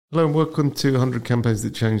Hello and welcome to 100 Campaigns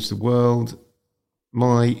That Changed the World.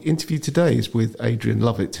 My interview today is with Adrian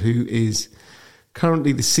Lovett, who is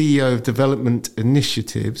currently the CEO of Development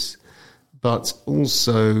Initiatives, but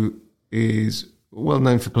also is well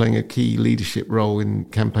known for playing a key leadership role in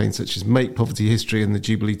campaigns such as Make Poverty History and the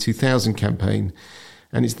Jubilee 2000 campaign.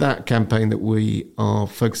 And it's that campaign that we are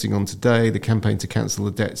focusing on today, the campaign to cancel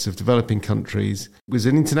the debts of developing countries. It was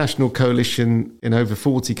an international coalition in over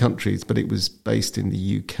 40 countries, but it was based in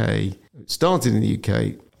the UK. It started in the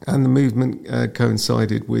UK, and the movement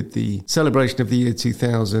coincided with the celebration of the year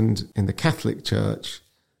 2000 in the Catholic Church,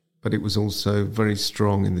 but it was also very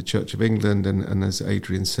strong in the Church of England and as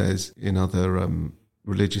Adrian says, in other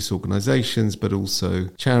religious organisations, but also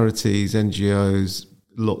charities, NGOs.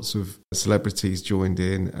 Lots of celebrities joined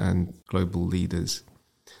in and global leaders.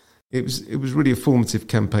 It was really a formative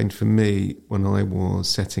campaign for me when I was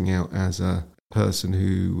setting out as a person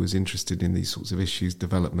who was interested in these sorts of issues,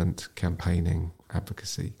 development, campaigning,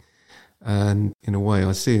 advocacy. And in a way,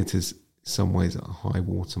 I see it as some ways a high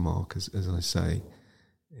watermark, as I say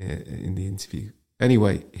in the interview.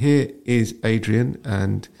 Anyway, here is Adrian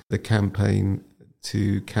and the campaign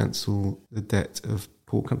to cancel the debt of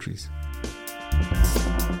poor countries.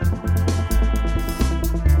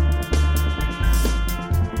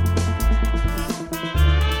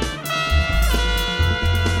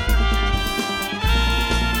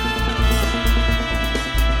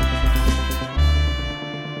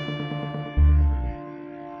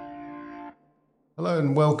 Hello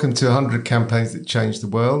and welcome to 100 Campaigns That Changed the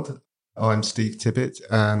World. I'm Steve Tibbett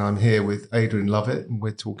and I'm here with Adrian Lovett, and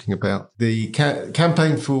we're talking about the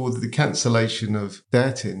campaign for the cancellation of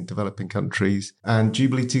debt in developing countries and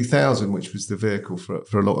Jubilee 2000, which was the vehicle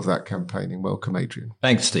for a lot of that campaigning. Welcome, Adrian.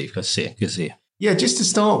 Thanks, Steve. Good to see you. Good to see you. Yeah, just to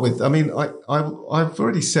start with, I mean, I've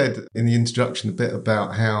already said in the introduction a bit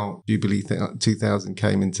about how Jubilee 2000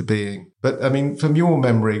 came into being. But I mean, from your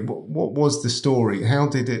memory, what was the story? How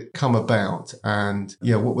did it come about? And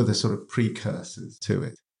what were the sort of precursors to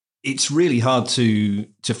it? It's really hard to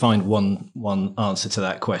find one answer to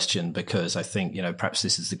that question, because I think, perhaps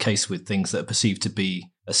this is the case with things that are perceived to be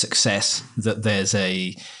a success, that there's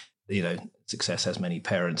success has many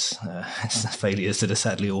parents, failures that are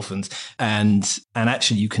sadly orphans. And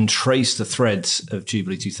actually you can trace the threads of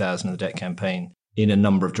Jubilee 2000 and the debt campaign in a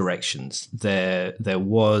number of directions. There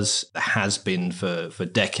has been for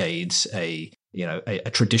decades a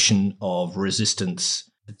tradition of resistance,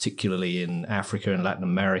 particularly in Africa and Latin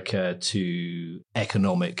America, to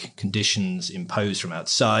economic conditions imposed from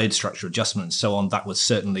outside, structural adjustment and so on. That was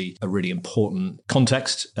certainly a really important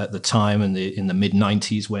context at the time in the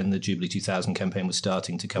mid-90s when the Jubilee 2000 campaign was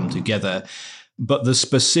starting to come together. But the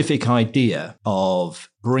specific idea of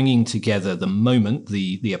bringing together the moment,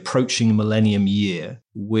 the approaching millennium year,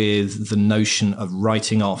 with the notion of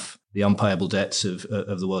writing off the unpayable debts of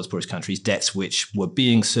the world's poorest countries, debts which were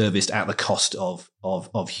being serviced at the cost of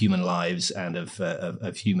human lives and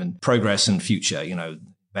of human progress and future,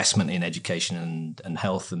 investment in education and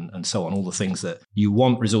health and so on, all the things that you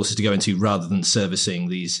want resources to go into rather than servicing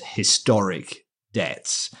these historic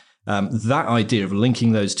debts. That idea of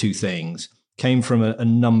linking those two things came from a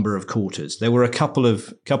number of quarters. There were a couple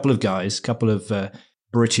of guys,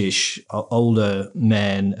 British older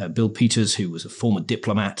men, Bill Peters, who was a former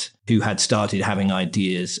diplomat, who had started having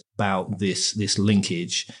ideas about this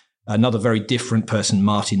linkage. Another very different person,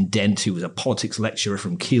 Martin Dent, who was a politics lecturer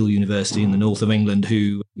from Keele University in the north of England,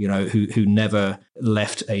 who never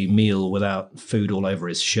left a meal without food all over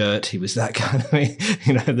his shirt. He was that kind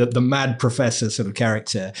of, the mad professor sort of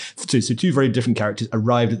character. So two very different characters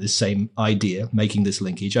arrived at this same idea, making this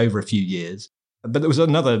linkage over a few years. But there was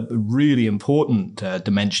another really important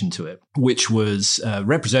dimension to it, which was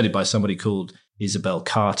represented by somebody called Isabel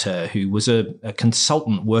Carter, who was a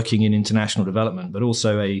consultant working in international development, but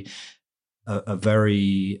also a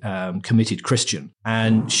very committed Christian.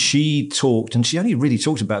 And she only really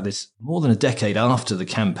talked about this more than a decade after the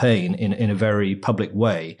campaign in a very public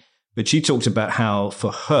way. But she talked about how,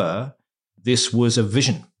 for her, this was a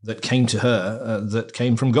vision that came to her that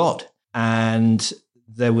came from God. And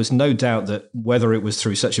there was no doubt that whether it was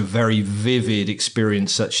through such a very vivid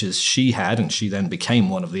experience such as she had, and she then became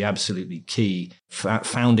one of the absolutely key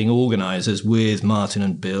founding organizers with Martin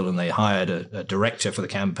and Bill, and they hired a director for the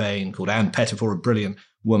campaign called Anne Pettifor, a brilliant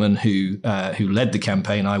woman who led the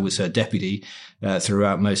campaign. I was her deputy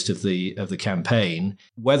throughout most of the campaign.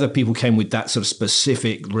 Whether people came with that sort of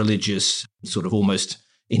specific religious sort of almost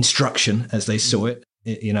instruction as they saw it,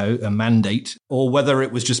 a mandate, or whether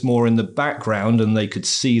it was just more in the background and they could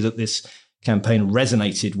see that this campaign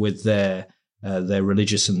resonated with their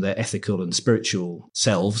religious and their ethical and spiritual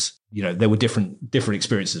selves. there were different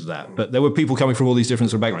experiences of that, but there were people coming from all these different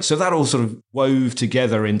sort of backgrounds. So that all sort of wove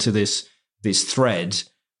together into this thread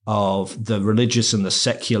of the religious and the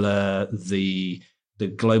secular, the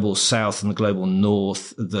global South and the global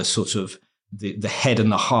North, the sort of the head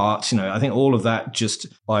and the heart. I think all of that, just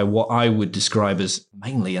by what I would describe as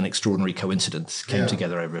mainly an extraordinary coincidence, came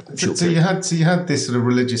together over a short period. So you had this sort of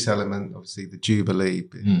religious element, obviously the Jubilee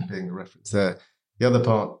being a reference there. The other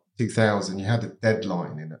part, 2000, you had a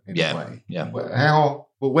deadline in a way. Yeah. How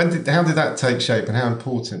did that take shape, and how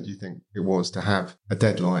important do you think it was to have a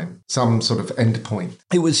deadline, some sort of end point?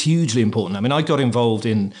 It was hugely important. I mean, I got involved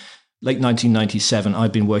in late 1997.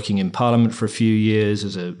 I'd been working in Parliament for a few years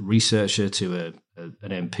as a researcher to an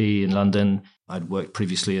MP in London. I'd worked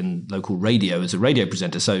previously in local radio as a radio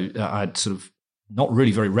presenter, so I'd sort of not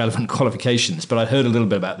really very relevant qualifications, but I heard a little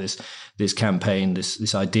bit about this campaign,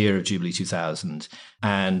 this idea of Jubilee 2000.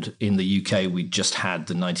 And in the UK, we just had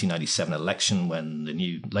the 1997 election when the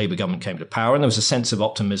new Labour government came to power, and there was a sense of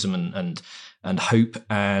optimism and hope.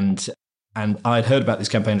 And I'd heard about this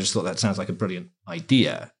campaign and just thought that sounds like a brilliant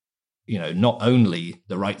idea. Not only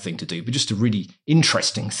the right thing to do, but just a really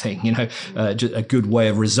interesting thing, just a good way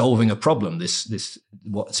of resolving a problem, this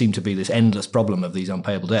what seemed to be this endless problem of these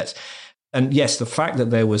unpayable debts. And yes, the fact that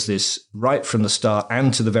there was this right from the start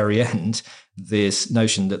and to the very end, this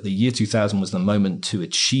notion that the year 2000 was the moment to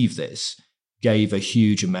achieve this, gave a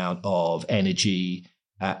huge amount of energy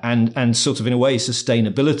and sort of, in a way,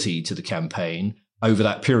 sustainability to the campaign over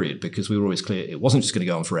that period, because we were always clear it wasn't just going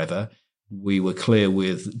to go on forever. We were clear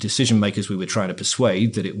with decision makers we were trying to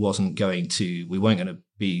persuade that we weren't going to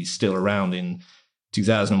be still around in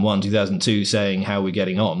 2001, 2002 saying how we're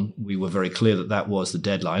getting on. We were very clear that was the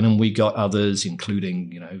deadline, and we got others,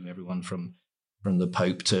 including, everyone from the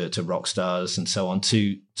Pope to rock stars and so on,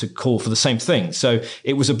 to call for the same thing. So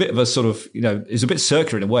it was a bit of a sort of, it was a bit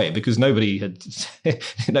circular in a way, because nobody had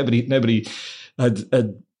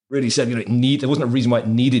really said, there wasn't a reason why it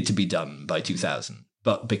needed to be done by 2000.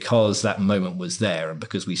 But because that moment was there and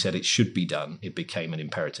because we said it should be done, it became an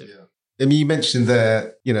imperative. Yeah. I mean, you mentioned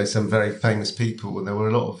there, some very famous people, and there were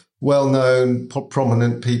a lot of well-known,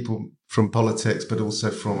 prominent people from politics, but also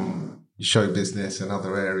from show business and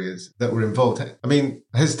other areas that were involved. I mean,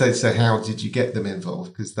 I hesitate to say, how did you get them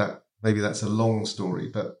involved? Because maybe that's a long story,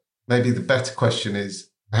 but maybe the better question is,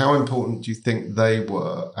 how important do you think they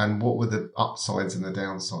were, and what were the upsides and the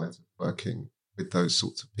downsides of working with those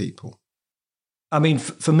sorts of people? I mean,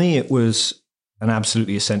 for me, it was an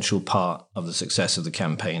absolutely essential part of the success of the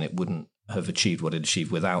campaign. It wouldn't have achieved what it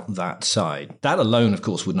achieved without that side. That alone, of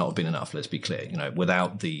course, would not have been enough, let's be clear.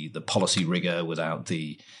 Without the policy rigor, without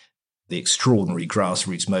the extraordinary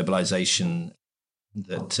grassroots mobilization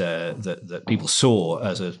that people saw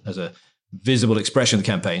as a visible expression of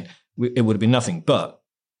the campaign, it would have been nothing. But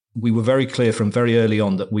we were very clear from very early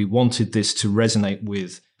on that we wanted this to resonate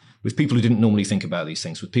with people who didn't normally think about these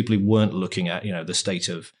things, with people who weren't looking at, the state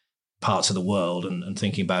of parts of the world and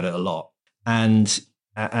thinking about it a lot. And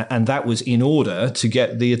that was in order to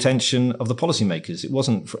get the attention of the policymakers. It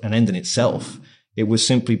wasn't an end in itself. It was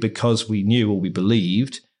simply because we knew, or we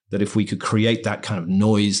believed, that if we could create that kind of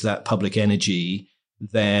noise, that public energy,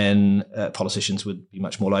 then politicians would be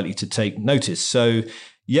much more likely to take notice. So,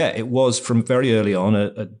 yeah, it was from very early on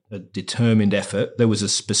a determined effort. There was a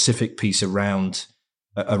specific piece around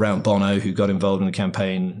Bono, who got involved in the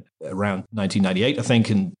campaign around 1998, I think,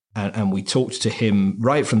 and we talked to him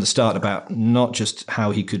right from the start about not just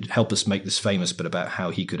how he could help us make this famous, but about how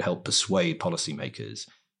he could help persuade policymakers.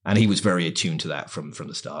 And he was very attuned to that from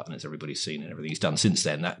the start. And as everybody's seen and everything he's done since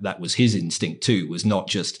then, that was his instinct too, was not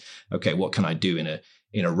just, okay, what can I do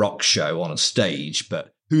in a rock show on a stage,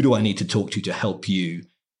 but who do I need to talk to help you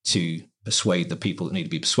to persuade the people that need to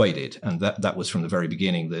be persuaded? And that was from the very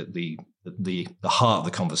beginning the heart of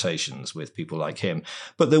the conversations with people like him.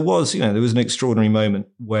 But there was an extraordinary moment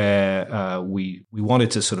where we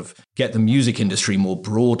wanted to sort of get the music industry more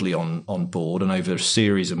broadly on board, and over a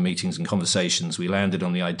series of meetings and conversations, we landed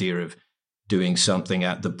on the idea of doing something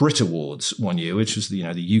at the Brit Awards one year, which was the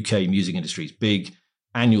UK music industry's big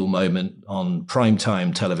annual moment on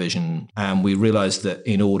primetime television. And we realized that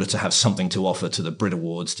in order to have something to offer to the Brit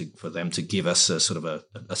Awards, for them to give us a sort of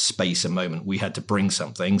a space, a moment, we had to bring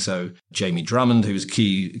something. So Jamie Drummond, who was a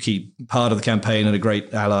key part of the campaign and a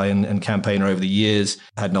great ally and campaigner over the years,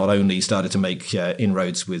 had not only started to make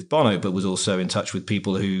inroads with Bono, but was also in touch with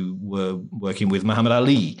people who were working with Muhammad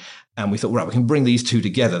Ali. And we thought, right, we can bring these two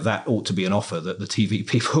together. That ought to be an offer that the TV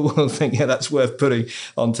people will think, yeah, that's worth putting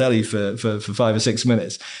on telly for 5 or 6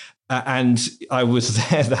 minutes. And I was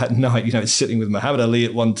there that night, sitting with Muhammad Ali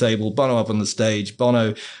at one table, Bono up on the stage,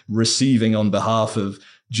 Bono receiving on behalf of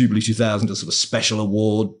Jubilee 2000, a sort of special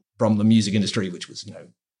award from the music industry, which was,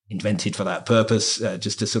 invented for that purpose,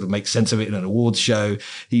 just to sort of make sense of it in an awards show.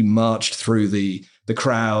 He marched through the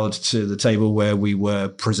crowd to the table where we were,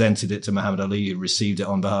 presented it to Muhammad Ali, who received it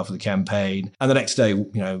on behalf of the campaign. And the next day,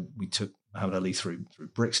 we took Muhammad Ali through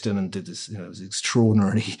Brixton and did this, this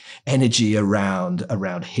extraordinary energy around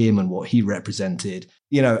him and what he represented,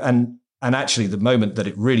 and actually the moment that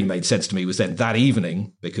it really made sense to me was then that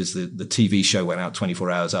evening, because the TV show went out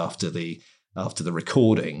 24 hours after the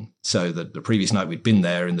recording. So the previous night we'd been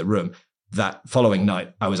there in the room. That following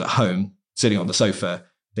night, I was at home sitting on the sofa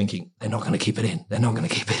thinking, they're not going to keep it in. They're not going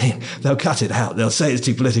to keep it in. They'll cut it out. They'll say it's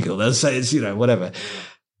too political. They'll say it's, whatever.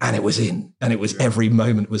 And it was in, and it was every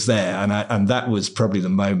moment was there. And that was probably the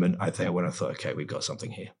moment, I think, when I thought, okay, we've got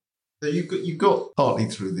something here. So you got partly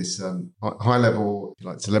through this high level,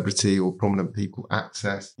 like celebrity or prominent people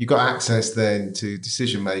access. You got access then to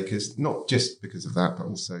decision makers, not just because of that, but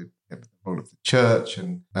also the role of the church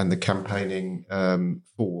and the campaigning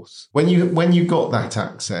force. When you got that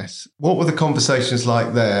access, what were the conversations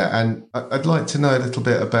like there? And I'd like to know a little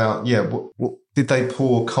bit about, what did they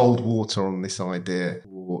pour cold water on this idea,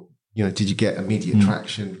 or did you get immediate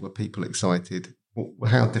traction? Were people excited?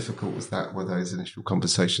 How difficult was that? Were those initial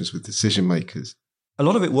conversations with decision makers? A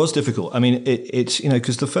lot of it was difficult. I mean, it's,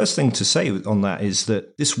 because the first thing to say on that is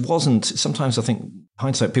that this wasn't, sometimes I think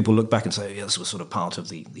hindsight, people look back and say, this was sort of part of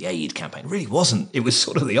the aid campaign. It really wasn't. It was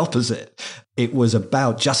sort of the opposite. It was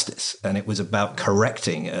about justice, and it was about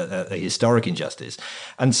correcting a historic injustice.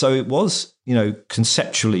 And so it was,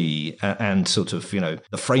 conceptually and sort of,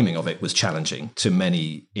 the framing of it was challenging to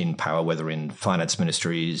many in power, whether in finance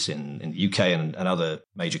ministries in the UK and other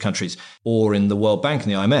major countries, or in the World Bank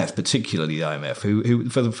and the IMF, particularly the IMF, who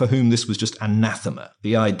for whom this was just anathema.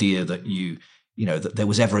 The idea that that there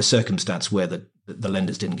was ever a circumstance where the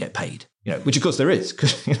lenders didn't get paid, which of course there is,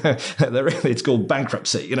 because it's called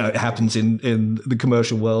bankruptcy. It happens in the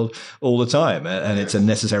commercial world all the time, and it's a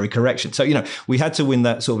necessary correction. So we had to win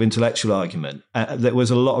that sort of intellectual argument. There was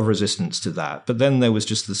a lot of resistance to that, but then there was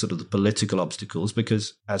just the sort of the political obstacles,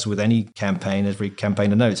 because as with any campaign, every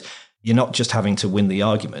campaigner knows, you're not just having to win the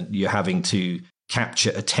argument, you're having to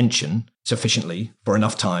capture attention sufficiently for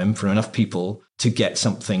enough time, for enough people to get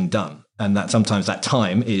something done. And that sometimes that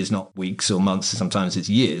time is not weeks or months, sometimes it's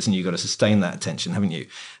years, and you've got to sustain that attention, haven't you?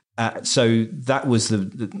 So that was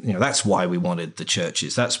that's why we wanted the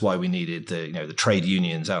churches. That's why we needed the trade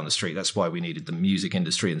unions out on the street. That's why we needed the music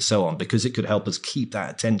industry and so on, because it could help us keep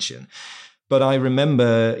that attention. But I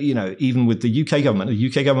remember, even with the UK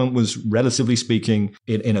government was, relatively speaking,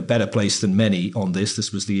 in a better place than many on this.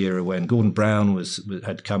 This was the era when Gordon Brown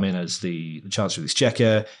had come in as the Chancellor of the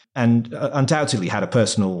Exchequer, and undoubtedly had a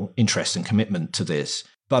personal interest and commitment to this.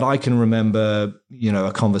 But I can remember,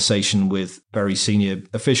 a conversation with a very senior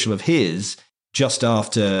official of his just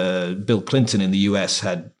after Bill Clinton in the US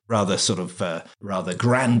had rather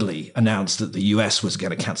grandly announced that the US was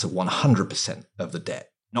going to cancel 100% of the debt.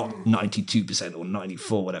 Not 92% or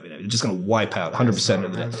 94%, whatever. You're just going to wipe out 100%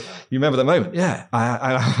 of the debt. You remember that moment? Yeah.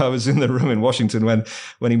 I was in the room in Washington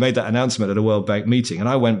when he made that announcement at a World Bank meeting, and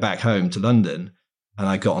I went back home to London, and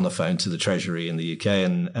I got on the phone to the Treasury in the UK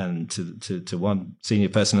and to one senior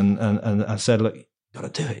person and I said, look, you've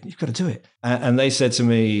got to do it. You've got to do it. And they said to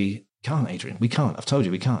me, can't, Adrian, we can't. I've told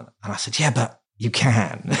you we can't. And I said, yeah, but you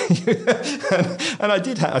can. and I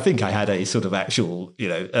did. I think I had a sort of actual,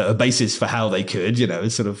 a basis for how they could,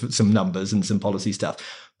 sort of some numbers and some policy stuff.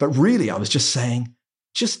 But really, I was just saying,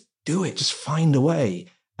 just do it. Just find a way.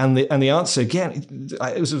 And the answer, again,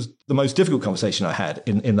 it was the most difficult conversation I had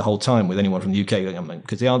in the whole time with anyone from the UK,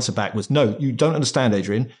 because the answer back was, no, you don't understand,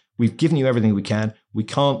 Adrian. We've given you everything we can. We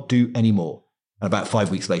can't do any more. And about 5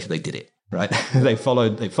 weeks later, they did it. Right. They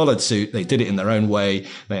followed suit. They did it in their own way.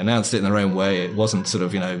 They announced it in their own way. It wasn't sort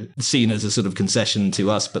of, seen as a sort of concession to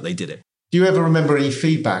us, but they did it. Do you ever remember any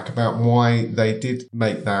feedback about why they did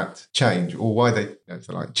make that change, or why they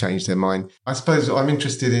changed their mind? I suppose I'm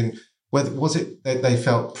interested in whether, was it that they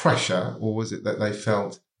felt pressure, or was it that they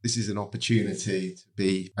felt this is an opportunity to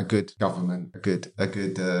be a good government, a good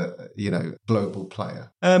global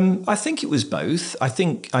player? I think it was both. I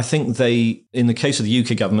think they, in the case of the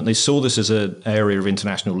UK government, they saw this as an area of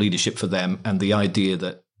international leadership for them, and the idea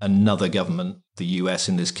that another government, the US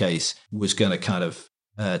in this case, was going to kind of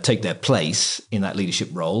take their place in that leadership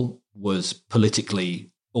role was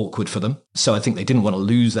politically awkward for them. So I think they didn't want to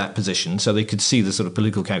lose that position. So they could see the sort of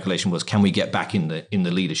political calculation was, can we get back in the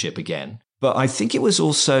leadership again? But I think it was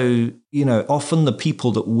also, often the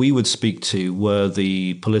people that we would speak to were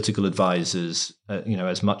the political advisors,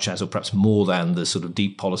 as much as, or perhaps more than, the sort of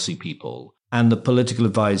deep policy people. And the political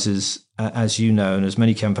advisors, as you know, and as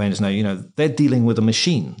many campaigners know, they're dealing with a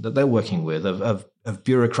machine that they're working with of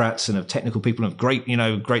bureaucrats and of technical people and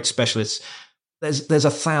of great specialists. There's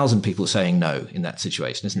 1,000 people saying no in that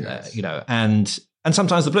situation, isn't there? And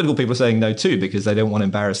sometimes the political people are saying no too because they don't want to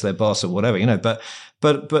embarrass their boss or whatever,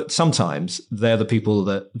 But sometimes they're the people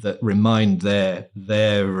that remind the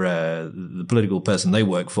political person they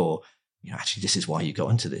work for, actually, this is why you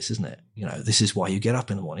got into this, isn't it? This is why you get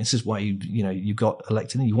up in the morning. This is why you got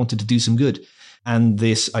elected and you wanted to do some good. And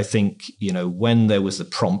this, I think, when there was the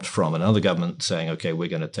prompt from another government saying, okay, we're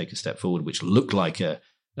going to take a step forward, which looked like a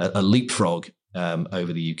leapfrog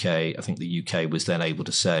over the UK, I think the UK was then able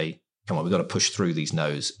to say, come on, we've got to push through these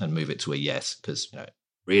no's and move it to a yes, because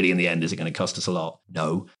really in the end, is it going to cost us a lot?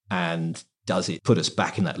 No. And does it put us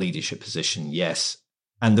back in that leadership position? Yes.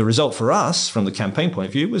 And the result for us from the campaign point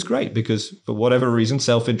of view was great because for whatever reason,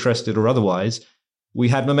 self-interested or otherwise, we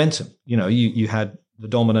had momentum. You had the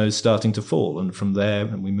dominoes starting to fall, and from there,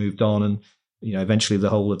 and we moved on, and eventually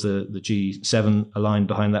the whole of the G7 aligned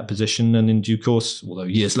behind that position, and in due course, although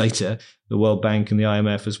years later, the World Bank and the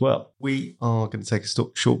IMF as well. We are going to take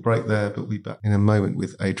a short break there, but we'll be back in a moment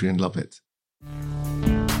with Adrian Lovett.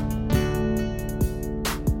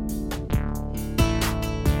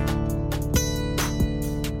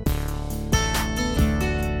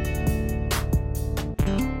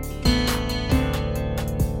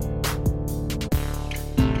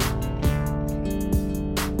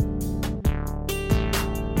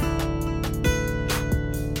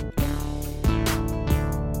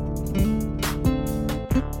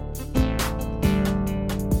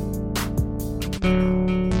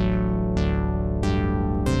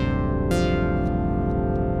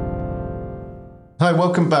 Hi,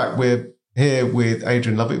 welcome back. We're here with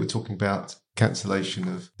Adrian Lovett. We're talking about cancellation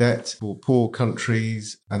of debt for poor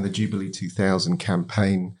countries and the Jubilee 2000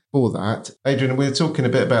 campaign for that. Adrian, we were talking a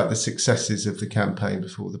bit about the successes of the campaign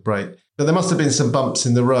before the break, but there must have been some bumps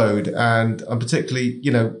in the road. And particularly,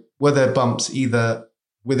 were there bumps either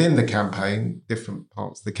within the campaign, different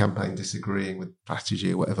parts of the campaign disagreeing with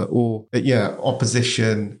strategy or whatever, or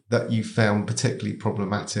opposition that you found particularly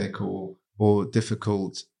problematic or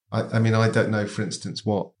difficult? I mean, I don't know, for instance,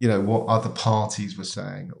 what other parties were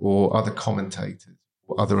saying or other commentators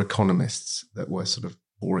or other economists that were sort of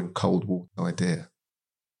pouring cold water idea.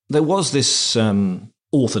 There was this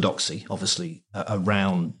orthodoxy, obviously,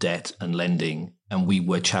 around debt and lending, and we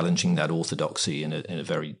were challenging that orthodoxy in a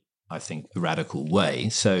very, I think, radical way.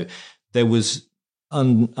 So there was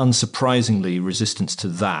unsurprisingly resistance to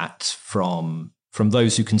that from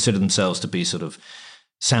those who consider themselves to be sort of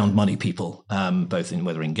sound money people, both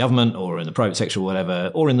whether in government or in the private sector or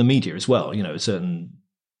whatever, or in the media as well. Certain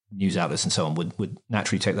news outlets and so on would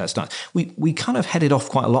naturally take that stance. We kind of headed off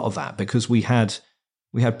quite a lot of that because we had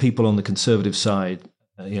people on the conservative side,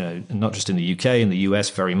 and not just in the UK, in the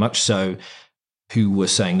US very much so, who were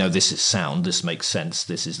saying, no, this is sound, this makes sense,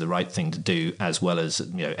 this is the right thing to do, as well as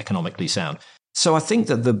economically sound. So I think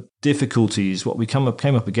that the difficulties, what we came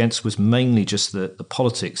up against was mainly just the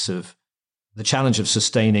politics of the challenge of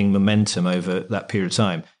sustaining momentum over that period of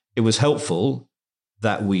time. It was helpful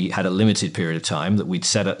that we had a limited period of time, that we'd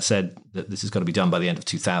said that this has got to be done by the end of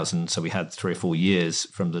 2000. So we had 3 or 4 years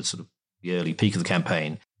from the sort of the early peak of the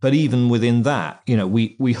campaign. But even within that,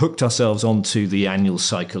 we hooked ourselves onto the annual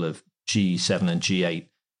cycle of G7 and G8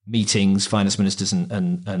 meetings, finance ministers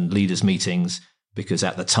and leaders meetings, because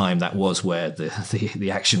at the time that was where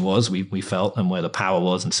the action was, we felt, and where the power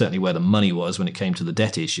was, and certainly where the money was when it came to the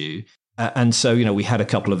debt issue. And so, we had a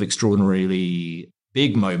couple of extraordinarily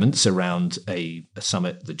big moments around a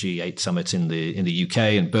summit, the G8 summit in the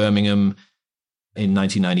UK in Birmingham in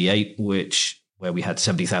 1998, where we had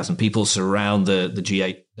 70,000 people surround the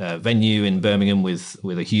G8 venue in Birmingham with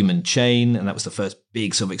a human chain, and that was the first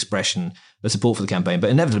big sort of expression of support for the campaign.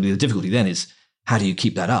 But inevitably, the difficulty then is, how do you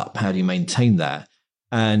keep that up? How do you maintain that?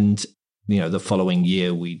 And the following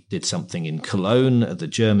year, we did something in Cologne at the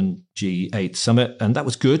German G8 summit, and that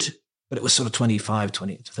was good. But it was sort of 20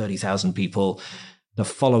 to 30,000 people. The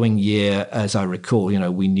following year, as I recall,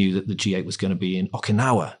 we knew that the G8 was going to be in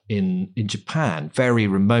Okinawa in Japan, very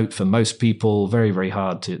remote for most people, very, very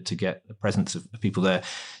hard to get the presence of people there.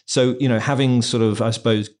 So, having sort of, I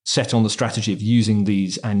suppose, set on the strategy of using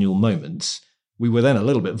these annual moments, we were then a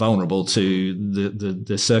little bit vulnerable to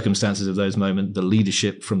the circumstances of those moments, the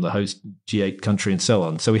leadership from the host G8 country and so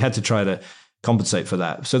on. So we had to try to compensate for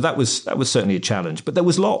that. So that was certainly a challenge. But there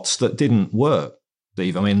was lots that didn't work,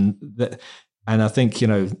 Steve. I mean, And I think,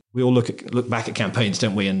 we all look back at campaigns,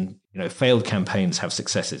 don't we? And, failed campaigns have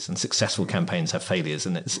successes and successful campaigns have failures.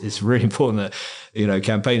 And it's really important that,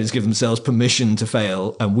 campaigners give themselves permission to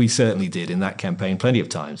fail. And we certainly did in that campaign plenty of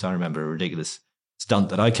times. I remember a ridiculous stunt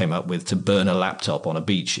that I came up with to burn a laptop on a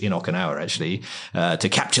beach in Okinawa, actually, to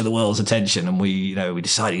capture the world's attention. And we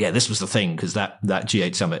decided, this was the thing, because that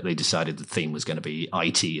G8 summit, they decided the theme was going to be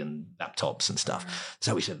IT and laptops and stuff.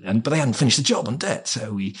 So we said, but they hadn't finished the job on debt.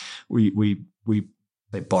 So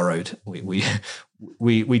they borrowed.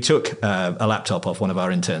 We took a laptop off one of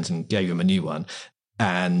our interns and gave him a new one,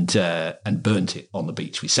 and burnt it on the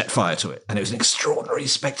beach. We set fire to it, and it was an extraordinary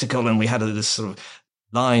spectacle. And we had this sort of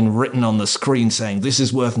line written on the screen saying, "This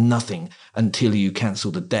is worth nothing until you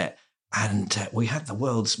cancel the debt." And we had the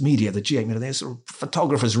world's media, the G8 media, there's sort of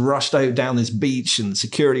photographers rushed out down this beach, and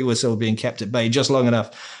security was sort of being kept at bay just long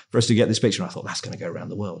enough for us to get this picture. And I thought, that's going to go around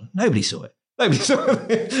the world. Nobody saw it.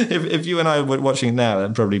 If you and I were watching it now,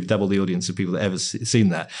 that'd probably double the audience of people that ever seen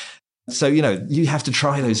that. So, you have to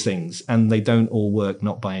try those things, and they don't all work,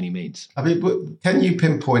 not by any means. I mean, can you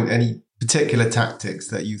pinpoint any particular tactics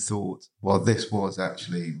that you thought, well, this was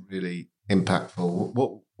actually really impactful?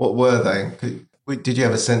 What were they? Did you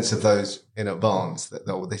have a sense of those in advance that,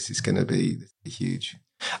 this is going to be huge?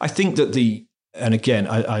 I think that and again,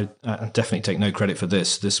 I definitely take no credit for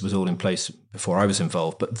this. This was all in place before I was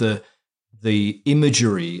involved, but the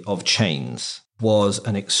imagery of chains was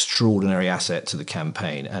an extraordinary asset to the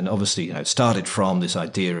campaign. And obviously, it started from this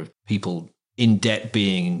idea of people in debt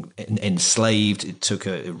being enslaved. It took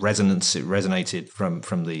a resonance. It resonated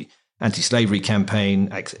from the anti-slavery campaign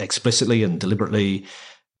explicitly and deliberately.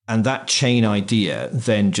 And that chain idea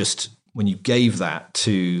then just, when you gave that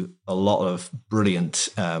to a lot of brilliant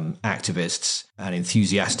activists and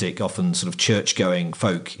enthusiastic, often sort of church-going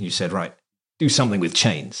folk, you said, right, do something with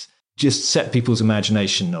chains. Just set people's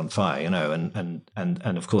imagination on fire,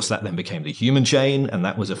 and of course that then became the human chain, and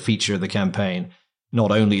that was a feature of the campaign, not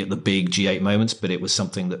only at the big G8 moments, but it was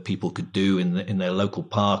something that people could do in their local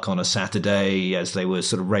park on a Saturday as they were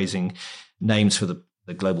sort of raising names for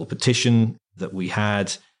the global petition that we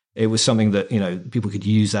had. It was something that, people could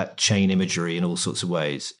use that chain imagery in all sorts of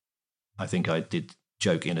ways. I think I did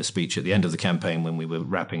joke in a speech at the end of the campaign when we were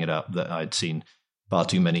wrapping it up that I'd seen far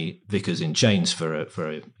too many vicars in chains for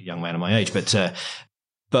a young man of my age. But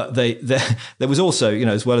there was also,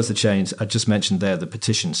 as well as the chains, I just mentioned there, the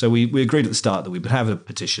petition. So we agreed at the start that we would have a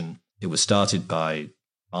petition. It was started by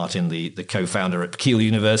Martin, the co-founder at Keele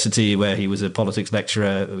University, where he was a politics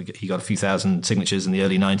lecturer. He got a few thousand signatures in the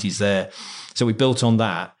early 90s there. So we built on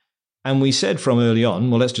that. And we said from early on,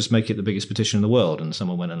 well, let's just make it the biggest petition in the world. And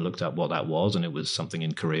someone went and looked up what that was, and it was something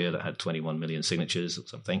in Korea that had 21 million signatures or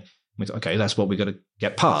something. We thought, okay, that's what we've got to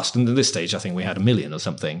get past. And at this stage, I think we had 1 million or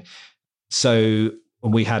something. So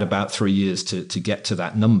we had about 3 years to get to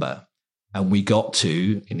that number. And we got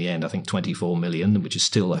to, in the end, I think 24 million, which is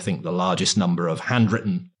still, I think, the largest number of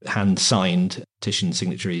handwritten, hand-signed petition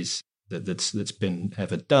signatories that's been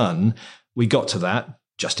ever done. We got to that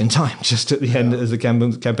just in time, just at the end as the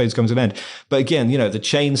campaigns come to an end. But again, the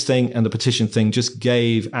chains thing and the petition thing just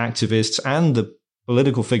gave activists and the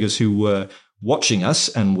political figures who were watching us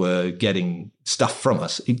and were getting stuff from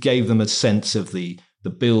us, it gave them a sense of the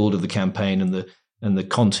build of the campaign and the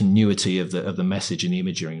continuity of the message and the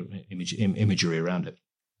imagery around it.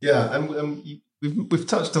 Yeah, and we've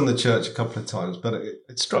touched on the church a couple of times, but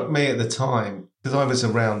it struck me at the time, because I was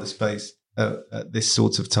around the space at this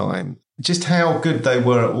sort of time, just how good they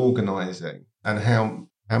were at organising and how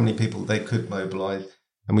many people they could mobilise.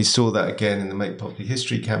 And we saw that again in the Make Poverty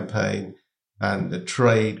History campaign and the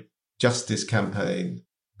trade justice campaign.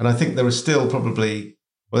 And I think there are still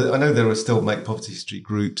I know there are still Make Poverty History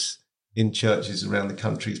groups in churches around the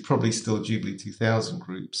country. It's probably still Jubilee 2000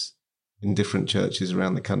 groups in different churches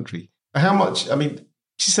around the country. How much, could you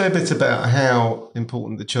say a bit about how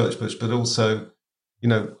important the church was, but also,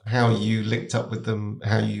 how you linked up with them,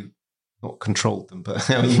 how you not controlled them, but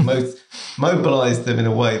how you mobilized them in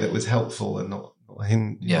a way that was helpful and not a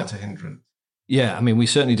hindrance? Yeah, we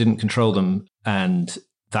certainly didn't control them. And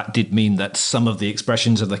that did mean that some of the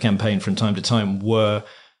expressions of the campaign from time to time were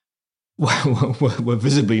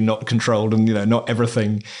visibly not controlled, and not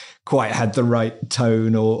everything quite had the right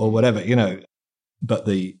tone or whatever, but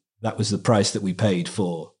that was the price that we paid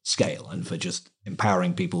for scale and for just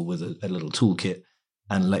empowering people with a little toolkit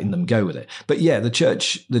and letting them go with it. But yeah, the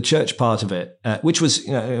church part of it, which was,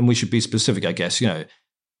 and we should be specific, I guess,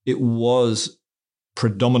 it was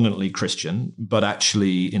predominantly Christian, but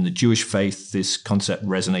actually in the Jewish faith, this concept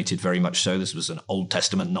resonated very much so. This was an Old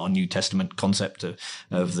Testament, not a New Testament concept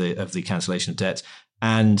of the cancellation of debts.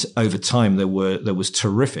 And over time, there was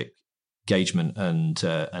terrific engagement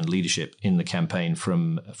and leadership in the campaign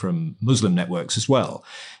from Muslim networks as well.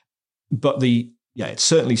 But it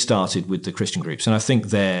certainly started with the Christian groups, and I think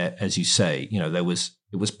there, as you say, it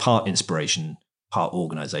was part inspiration, part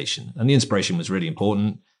organization, and the inspiration was really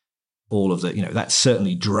important. All of the, that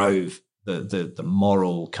certainly drove the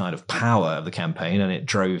moral kind of power of the campaign, and it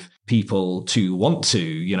drove people to want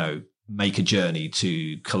to, make a journey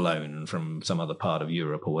to Cologne from some other part of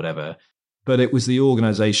Europe or whatever. But it was the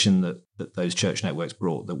organization that those church networks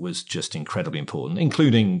brought that was just incredibly important,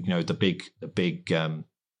 including, the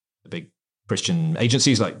big Christian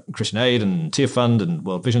agencies like Christian Aid and Tear Fund and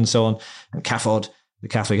World Vision and so on, and CAFOD, the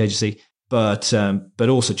Catholic agency. But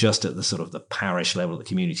also just at the sort of the parish level, the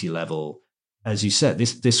community level, as you said,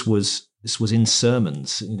 this was in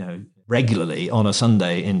sermons, regularly on a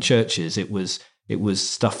Sunday in churches. It was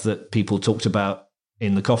stuff that people talked about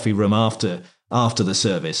in the coffee room after the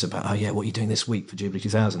service about, what are you doing this week for Jubilee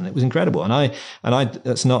 2000? It was incredible, and I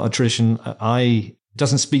that's not a tradition. It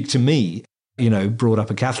doesn't speak to me, brought up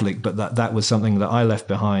a Catholic, but that was something that I left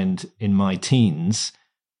behind in my teens.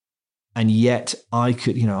 And yet I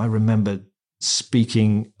could, I remember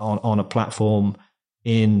speaking on a platform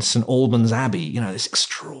in St. Albans Abbey, this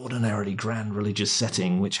extraordinarily grand religious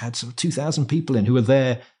setting, which had sort of 2,000 people in who were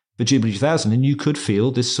there for Jubilee 2000. And you could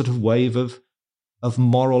feel this sort of wave of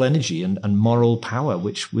moral energy and moral power,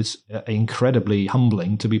 which was incredibly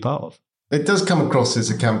humbling to be part of. It does come across as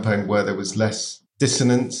a campaign where there was less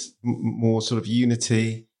dissonance, more sort of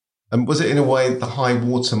unity. And was it in a way the high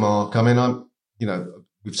watermark? I mean,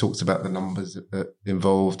 we've talked about the numbers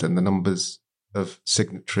involved and the numbers of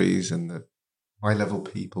signatories and the high-level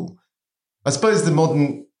people. I suppose the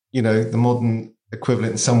modern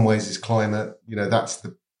equivalent in some ways is climate.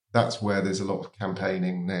 That's where there's a lot of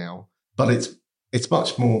campaigning now. But it's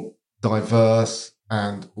much more diverse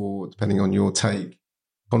or depending on your take,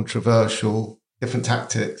 controversial, different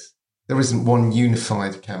tactics. There isn't one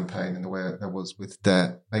unified campaign in the way there was with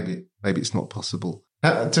debt. Maybe it's not possible.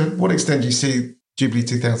 To what extent do you see Jubilee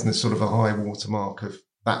 2000 as sort of a high watermark of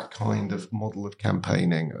that kind of model of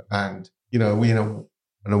campaigning? And, are we in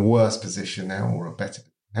a worse position now or a better?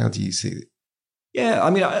 How do you see it? Yeah, I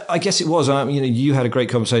mean, I guess it was. You had a great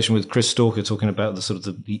conversation with Chris Stalker talking about the sort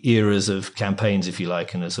of the eras of campaigns, if you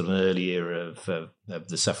like, and a sort of an early era of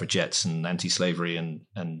the suffragettes and anti-slavery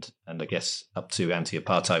and I guess up to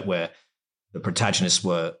anti-apartheid, where the protagonists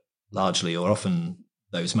were largely or often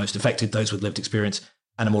those most affected, those with lived experience,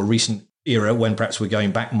 and a more recent era when perhaps we're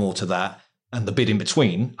going back more to that, and the bit in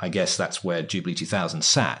between, I guess that's where Jubilee 2000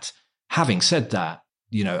 sat. Having said that,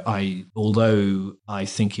 although I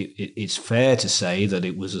think it's fair to say that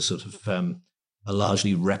it was a sort of a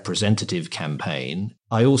largely representative campaign,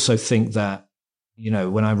 I also think that,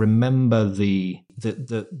 when I remember the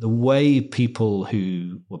way people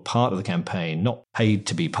who were part of the campaign, not paid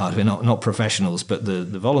to be part of it, not professionals, but the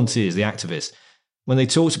volunteers, the activists, when they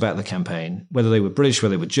talked about the campaign, whether they were British,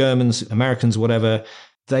 whether they were Germans, Americans, whatever,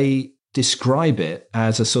 they describe it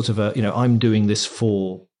as a sort of I'm doing this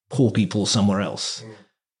for poor people somewhere else. Mm.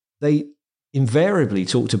 They invariably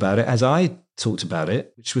talked about it as I talked about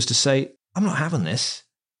it, which was to say, I'm not having this.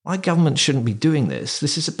 My government shouldn't be doing this.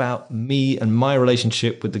 This is about me and my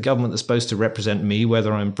relationship with the government that's supposed to represent me,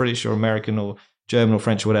 whether I'm British or American or German or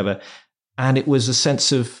French or whatever. And it was a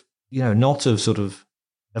sense of, not of sort of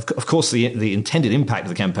course, the intended impact of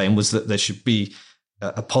the campaign was that there should be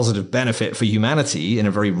a positive benefit for humanity in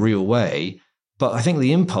a very real way. But I think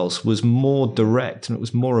the impulse was more direct, and it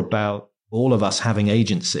was more about all of us having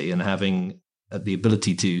agency and having the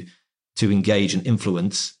ability to engage and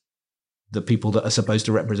influence the people that are supposed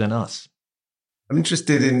to represent us. I'm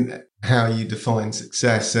interested in how you define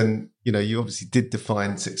success. And, you obviously did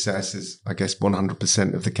define success as, I guess,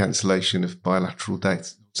 100% of the cancellation of bilateral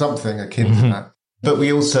debt, something akin to that. But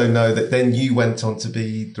we also know that then you went on to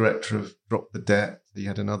be director of Drop the Debt. So you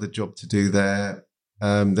had another job to do there.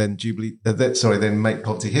 Then then Make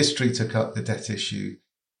Poverty History took up the debt issue.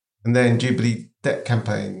 And then Jubilee Debt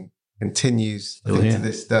Campaign continues to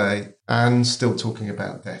this day, and still talking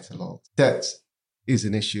about debt a lot. Debt is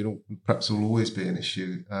an issue, perhaps will always be an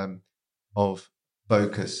issue of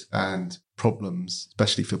focus and problems,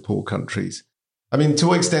 especially for poor countries. I mean, to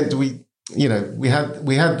what extent do we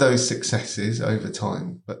had those successes over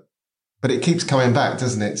time, but it keeps coming back,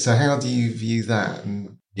 doesn't it? So how do you view that?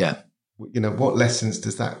 And what lessons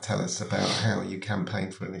does that tell us about how you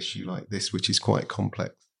campaign for an issue like this, which is quite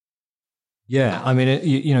complex? Yeah, I mean,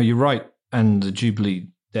 you're right. And the Jubilee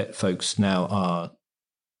debt folks now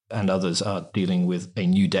and others are dealing with a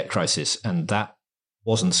new debt crisis. And that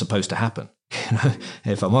wasn't supposed to happen.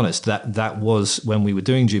 If I'm honest, that was when we were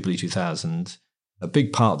doing Jubilee 2000. a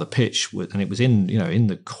big part of the pitch, and it was in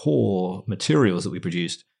the core materials that we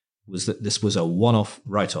produced, was that this was a one-off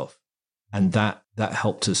write-off, and that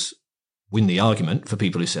helped us win the argument for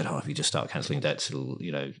people who said, "Oh, if you just start cancelling debts, it'll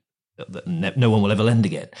no one will ever lend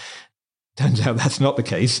again." Turns out that's not the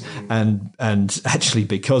case, and actually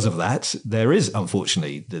because of that, there is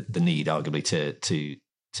unfortunately the need, arguably,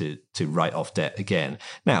 to write off debt again.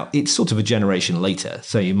 Now it's sort of a generation later,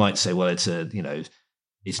 so you might say, well,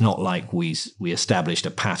 it's not like we established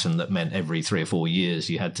a pattern that meant every 3 or 4 years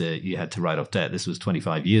you had to write off debt. This was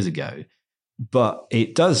 25 years ago, but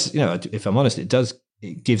it does, if I'm honest, it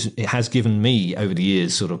has given me over the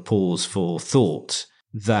years sort of pause for thought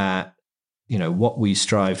that, what we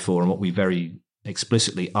strive for and what we very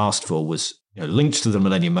explicitly asked for was, linked to the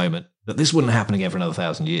millennium moment, that this wouldn't happen again for another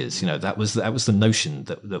 1,000 years. That was the notion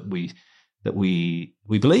that we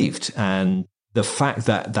believed. And the fact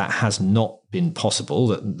that has not been possible,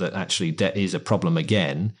 that actually debt is a problem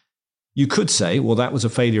again, you could say, well, that was a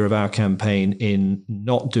failure of our campaign in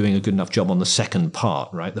not doing a good enough job on the second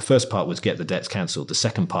part, right? The first part was get the debts cancelled. The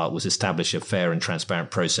second part was establish a fair and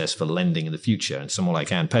transparent process for lending in the future. And someone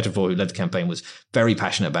like Anne Pettifor, who led the campaign, was very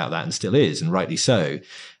passionate about that and still is, and rightly so.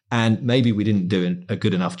 And maybe we didn't do a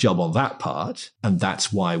good enough job on that part. And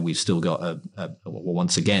that's why we've still got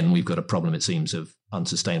once again, we've got a problem, it seems, of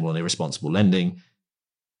unsustainable and irresponsible lending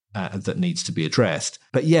that needs to be addressed.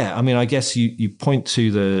 But yeah, I mean, I guess you point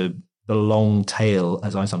to the long tail,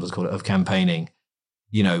 as I sometimes call it, of campaigning.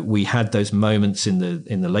 We had those moments in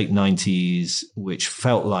the late 90s, which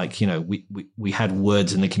felt like, we had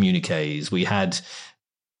words in the communiques, we had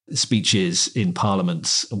speeches in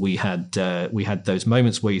parliaments, we had those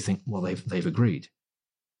moments where you think, well, they've agreed.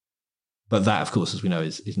 But that, of course, as we know,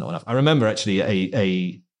 is not enough. I remember actually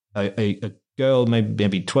a girl,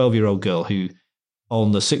 maybe 12-year-old girl, who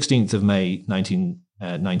on the 16th of May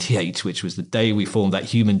 1998, which was the day we formed that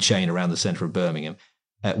human chain around the centre of Birmingham,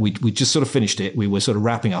 we just sort of finished it. We were sort of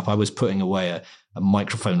wrapping up. I was putting away a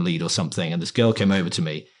microphone lead or something, and this girl came over to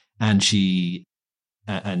me, and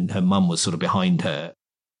and her mum was sort of behind her,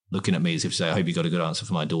 looking at me as if to say, "I hope you got a good answer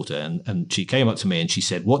for my daughter." And she came up to me and she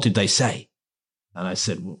said, "What did they say?" And I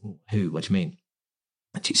said, "Who? What do you mean?"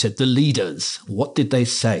 And she said, "The leaders. What did they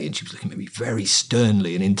say?" And she was looking at me very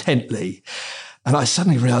sternly and intently. And I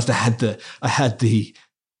suddenly realised I had the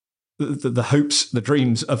hopes, the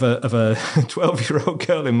dreams of a 12-year-old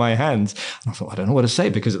girl in my hands. And I thought, I don't know what to say,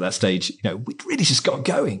 because at that stage, we'd really just got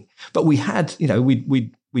going. But we had,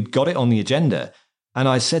 we'd got it on the agenda. And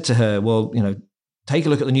I said to her, well, take a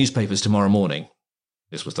look at the newspapers tomorrow morning.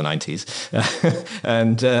 This was the 90s.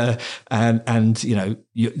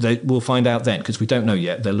 We'll find out then, because we don't know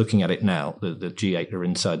yet. They're looking at it now. The G8 are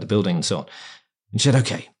inside the building and so on. And she said,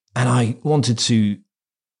 okay. And I wanted to,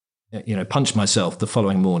 punch myself the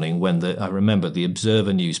following morning when I remember the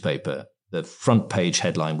Observer newspaper, the front page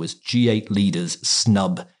headline was G8 leaders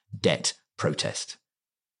snub debt protest.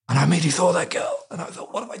 And I immediately thought of that girl. And I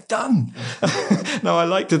thought, what have I done? Now, I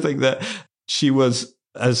like to think that she was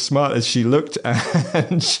as smart as she looked,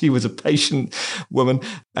 and she was a patient woman,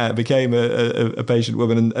 became a patient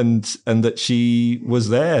woman, and that she was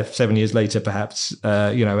there 7 years later, perhaps,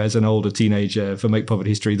 as an older teenager for Make Poverty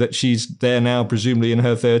History, that she's there now, presumably in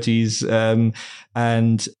her 30s,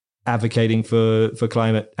 and advocating for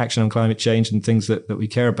climate action on climate change and things that we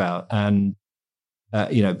care about. And,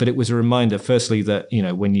 but it was a reminder, firstly, that,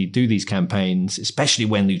 when you do these campaigns, especially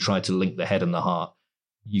when you try to link the head and the heart,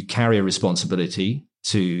 you carry a responsibility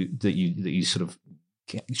that you sort of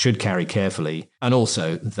should carry carefully, and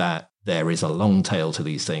also that there is a long tail to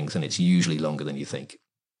these things, and it's usually longer than you think,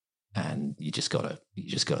 and you just gotta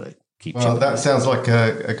keep. Well, that sounds like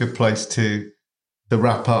a good place to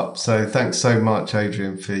wrap up. So thanks so much,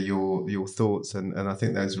 Adrian, for your thoughts, and I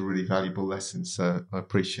think those are really valuable lessons. So I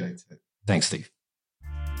appreciate it. Thanks, Steve.